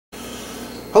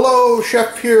Hello,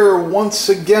 Chef here. Once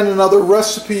again, another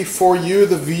recipe for you,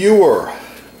 the viewer.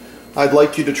 I'd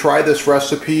like you to try this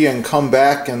recipe and come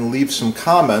back and leave some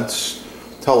comments.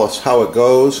 Tell us how it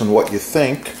goes and what you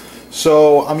think.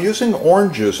 So I'm using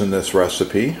oranges in this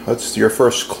recipe. That's your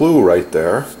first clue right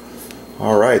there.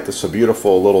 Alright, this is a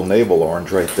beautiful little navel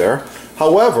orange right there.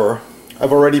 However,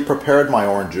 I've already prepared my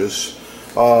oranges.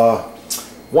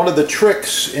 One of the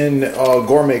tricks in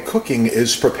gourmet cooking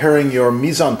is preparing your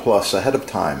mise en place ahead of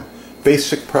time.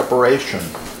 Basic preparation.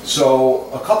 So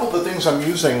a couple of the things I'm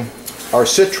using are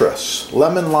citrus,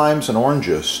 lemon, limes, and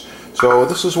oranges. So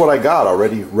this is what I got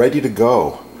already ready to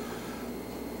go.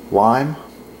 Lime,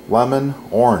 lemon,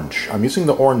 orange. I'm using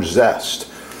the orange zest.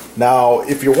 Now,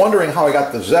 if you're wondering how I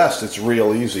got the zest, it's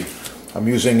real easy. I'm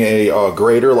using a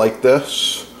grater like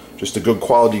this, just a good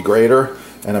quality grater,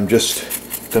 and I'm just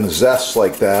going to zest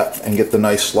like that and get the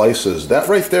nice slices. That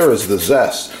right there is the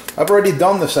zest. I've already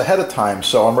done this ahead of time,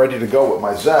 so I'm ready to go with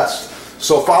my zest.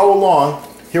 So follow along.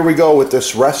 Here we go with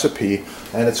this recipe,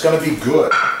 and it's going to be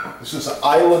good. This is an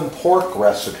island pork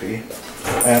recipe,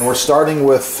 and we're starting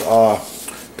with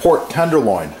pork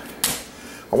tenderloin.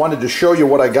 I wanted to show you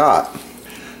what I got.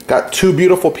 Got two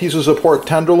beautiful pieces of pork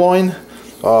tenderloin,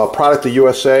 product of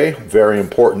USA, very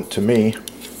important to me.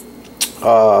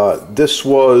 This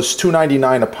was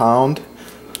 $2.99 a pound.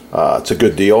 It's a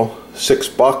good deal.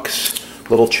 $6,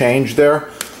 little change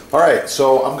there. Alright,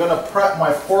 so I'm going to prep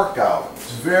my pork out.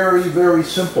 It's very, very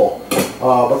simple.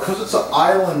 Because it's an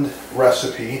island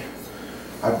recipe,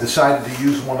 I've decided to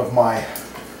use one of my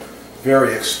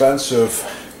very expensive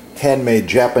handmade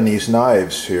Japanese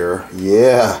knives here.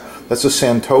 Yeah, that's a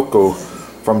Santoku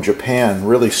from Japan.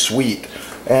 Really sweet.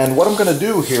 And what I'm going to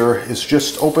do here is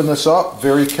just open this up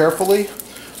very carefully.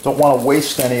 Don't want to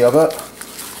waste any of it.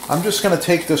 I'm just going to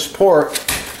take this pork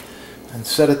and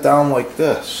set it down like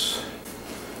this.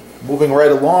 Moving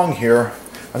right along here,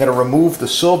 I'm going to remove the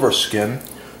silver skin.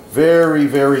 Very,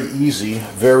 very easy,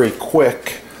 very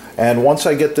quick. And once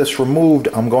I get this removed,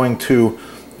 I'm going to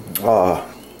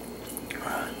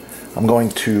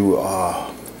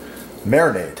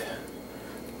marinate.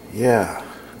 Yeah.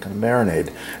 Gonna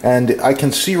marinate, and I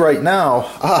can see right now,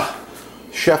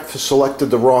 chef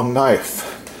selected the wrong knife.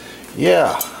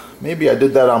 Yeah, maybe I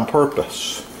did that on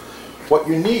purpose. What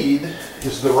you need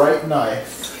is the right knife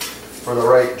for the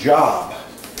right job,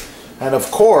 and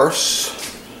of course,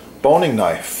 boning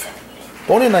knife.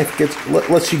 Boning knife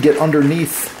lets you get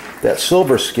underneath that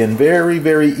silver skin very,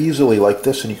 very easily like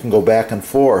this, and you can go back and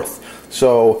forth.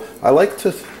 So I like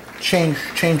to change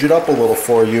it up a little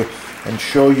for you and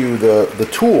show you the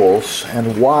tools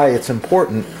and why it's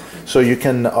important, so you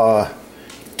can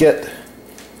get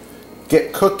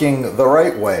cooking the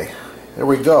right way. There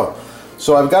we go.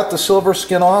 So I've got the silver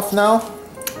skin off now.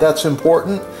 That's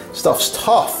important. Stuff's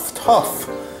tough.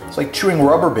 It's like chewing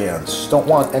rubber bands. Don't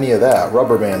want any of that.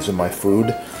 Rubber bands in my food.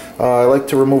 I like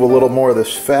to remove a little more of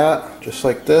this fat, just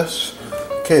like this.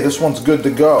 Okay, this one's good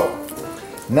to go.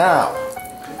 Now,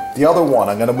 the other one,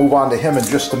 I'm going to move on to him in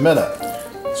just a minute.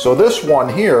 So this one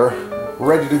here,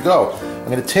 ready to go. I'm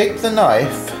going to take the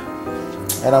knife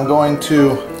and I'm going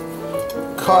to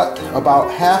cut about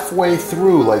halfway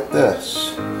through like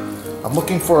this. I'm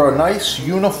looking for a nice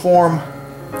uniform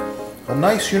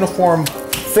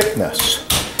thickness,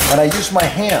 and I use my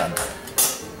hand,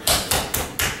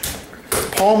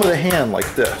 palm of the hand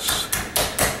like this.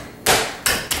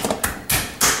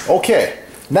 Okay,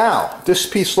 now this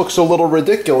piece looks a little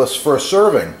ridiculous for a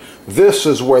serving. This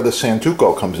is where the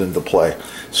Santoku comes into play.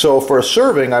 So for a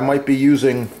serving, I might be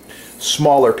using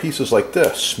smaller pieces like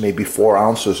this, maybe 4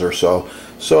 ounces or so.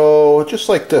 So just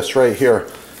like this right here.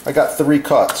 I got 3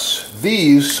 cuts.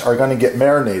 These are going to get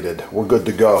marinated. We're good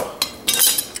to go.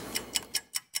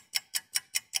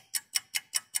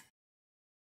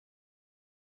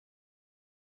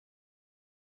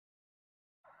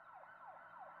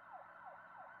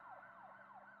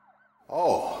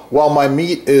 Oh, while my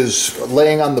meat is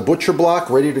laying on the butcher block,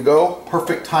 ready to go,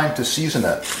 perfect time to season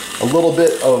it. A little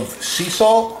bit of sea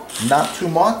salt, not too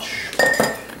much,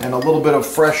 and a little bit of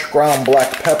fresh ground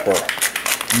black pepper,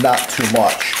 not too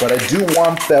much. But I do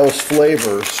want those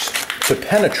flavors to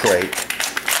penetrate.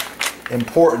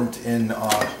 Important in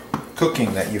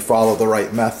cooking that you follow the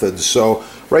right methods. So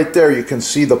right there you can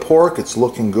see the pork, it's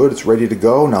looking good, it's ready to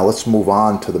go. Now let's move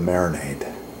on to the marinade.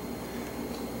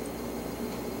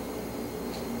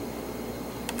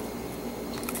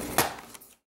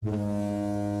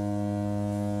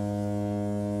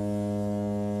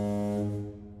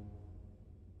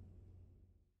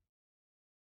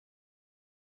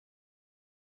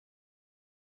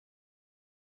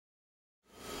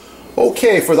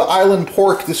 Okay, for the island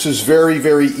pork, this is very,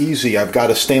 very easy. I've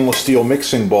got a stainless steel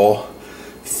mixing bowl.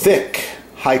 Thick,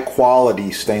 high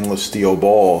quality stainless steel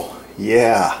bowl.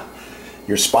 Yeah,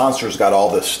 your sponsor's got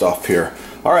all this stuff here.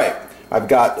 All right, I've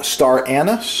got star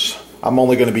anise. I'm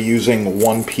only going to be using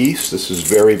one piece. This is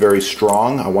very, very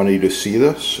strong. I wanted you to see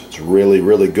this. It's really,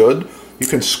 really good. You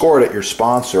can score it at your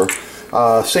sponsor.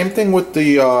 Same thing with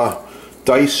the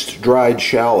diced dried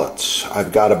shallots.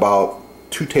 I've got about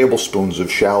 2 tablespoons of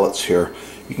shallots here.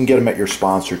 You can get them at your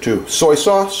sponsor too. Soy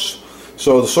sauce.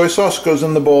 So the soy sauce goes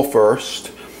in the bowl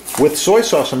first. With soy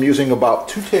sauce, I'm using about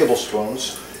 2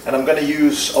 tablespoons, and I'm going to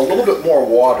use a little bit more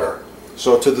water.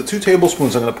 So to the 2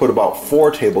 tablespoons, I'm going to put about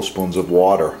 4 tablespoons of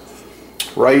water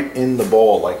right in the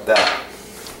bowl like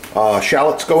that.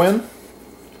 Shallots go in.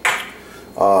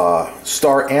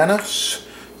 Star anise.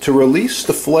 To release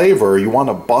the flavor, you want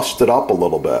to bust it up a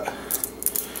little bit.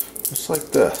 Just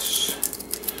like this.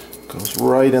 Goes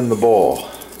right in the bowl.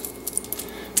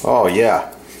 Oh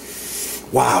yeah.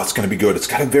 Wow, it's going to be good. It's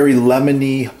got a very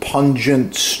lemony,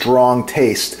 pungent, strong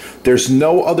taste. There's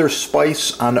no other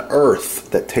spice on earth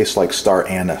that tastes like star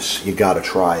anise. You got to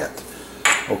try it.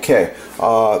 Okay,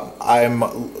 I'm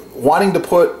wanting to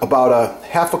put about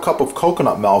half a cup of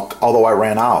coconut milk, although I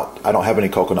ran out. I don't have any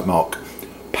coconut milk.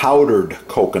 Powdered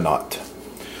coconut.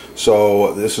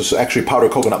 So this is actually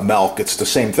powdered coconut milk. It's the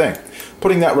same thing.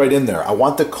 Putting that right in there. I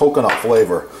want the coconut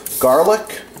flavor.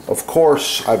 Garlic, of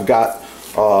course, I've got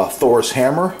Thor's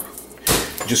hammer.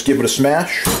 Just give it a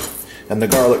smash, and the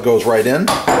garlic goes right in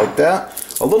like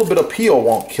that. A little bit of peel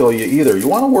won't kill you either. You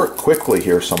want to work quickly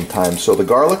here sometimes. So the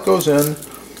garlic goes in.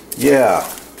 Yeah,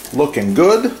 looking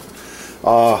good.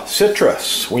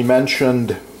 Citrus. We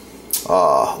mentioned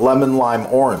lemon, lime,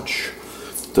 orange.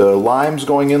 The lime's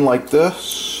going in like this.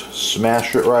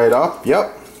 Smash it right up.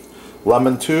 Yep.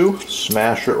 Lemon too.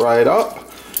 Smash it right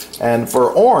up. And for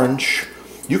orange,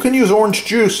 you can use orange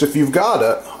juice if you've got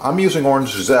it. I'm using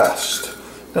orange zest.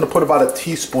 I'm going to put about a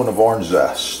teaspoon of orange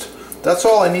zest. That's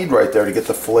all I need right there to get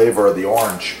the flavor of the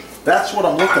orange. That's what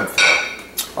I'm looking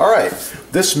for. Alright,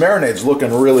 this marinade's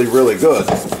looking really, really good.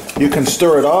 You can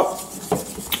stir it up.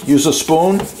 Use a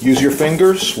spoon. Use your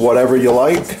fingers. Whatever you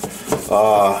like.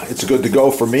 It's good to go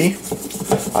for me.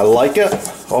 I like it.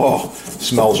 Oh,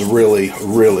 smells really,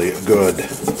 really good.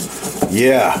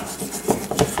 Yeah.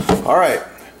 Alright,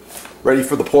 ready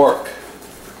for the pork.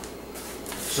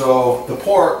 So the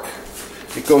pork,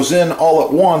 it goes in all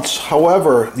at once.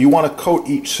 However, you want to coat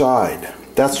each side.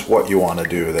 That's what you want to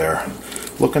do there.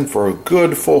 Looking for a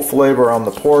good full flavor on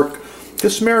the pork.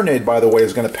 This marinade, by the way,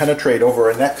 is going to penetrate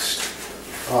over the next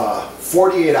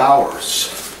 48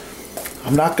 hours.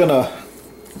 I'm not going to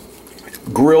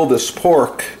grill this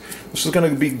pork. This is going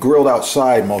to be grilled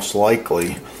outside most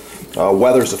likely.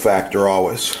 Weather's a factor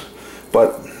always.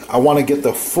 But I want to get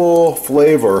the full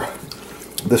flavor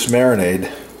of this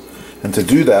marinade. And to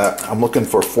do that, I'm looking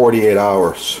for 48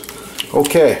 hours.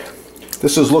 Okay,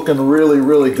 this is looking really,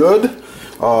 really good.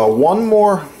 One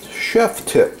more chef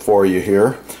tip for you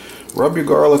here. Rub your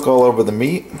garlic all over the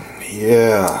meat.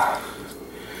 Yeah.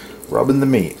 Rubbing the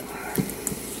meat.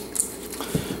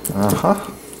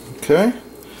 Okay.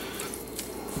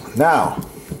 Now,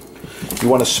 you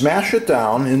want to smash it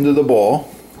down into the bowl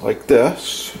like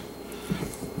this.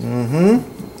 You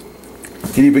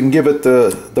can even give it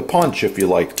the punch if you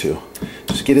like to.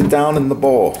 Just get it down in the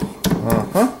bowl.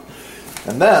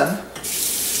 And then,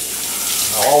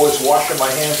 I'm always washing my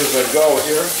hands as I go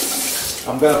here.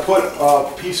 I'm going to put a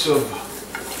piece of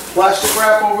plastic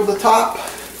wrap over the top,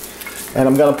 and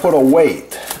I'm going to put a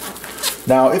weight.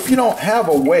 Now, if you don't have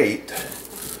a weight,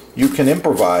 you can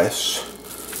improvise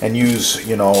and use,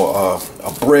 you know,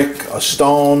 a brick, a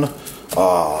stone,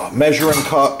 measuring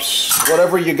cups,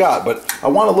 whatever you got. But I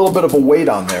want a little bit of a weight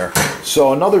on there.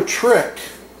 So another trick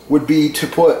would be to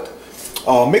put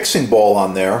a mixing bowl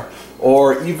on there,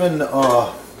 or even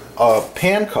a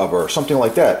pan cover or something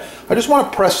like that. I just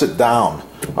want to press it down.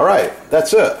 All right,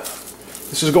 that's it.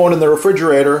 This is going in the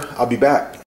refrigerator. I'll be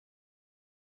back.